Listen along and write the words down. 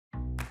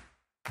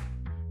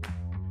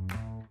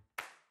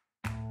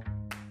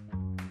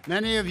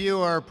Many of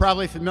you are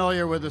probably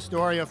familiar with the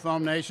story of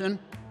Foamation.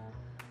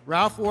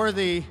 Ralph wore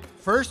the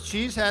first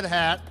Cheesehead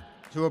hat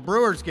to a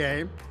Brewers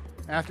game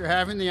after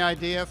having the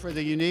idea for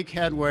the unique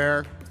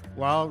headwear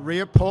while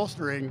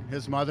reupholstering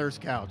his mother's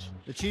couch.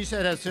 The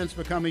Cheesehead has since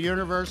become a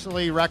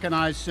universally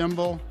recognized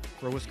symbol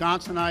for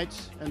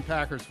Wisconsinites and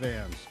Packers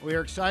fans. We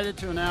are excited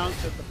to announce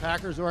that the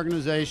Packers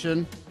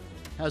organization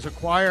has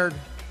acquired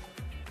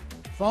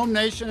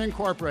Foamation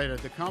Incorporated,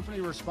 the company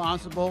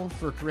responsible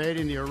for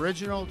creating the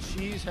original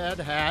Cheesehead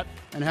hat,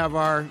 and have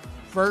our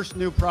first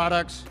new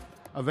products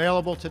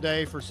available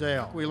today for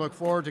sale. We look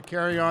forward to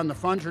carrying on the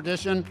fun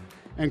tradition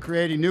and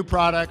creating new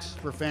products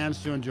for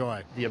fans to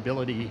enjoy. The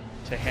ability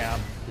to have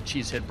the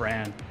Cheesehead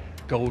brand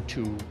go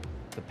to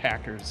the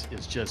Packers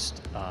is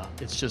just,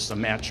 it's just a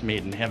match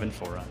made in heaven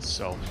for us.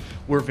 So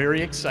we're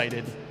very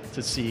excited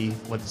to see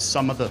what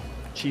some of the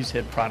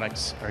Cheesehead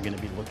products are going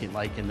to be looking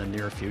like in the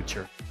near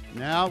future.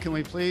 Now, can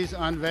we please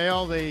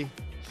unveil the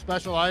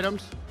special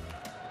items?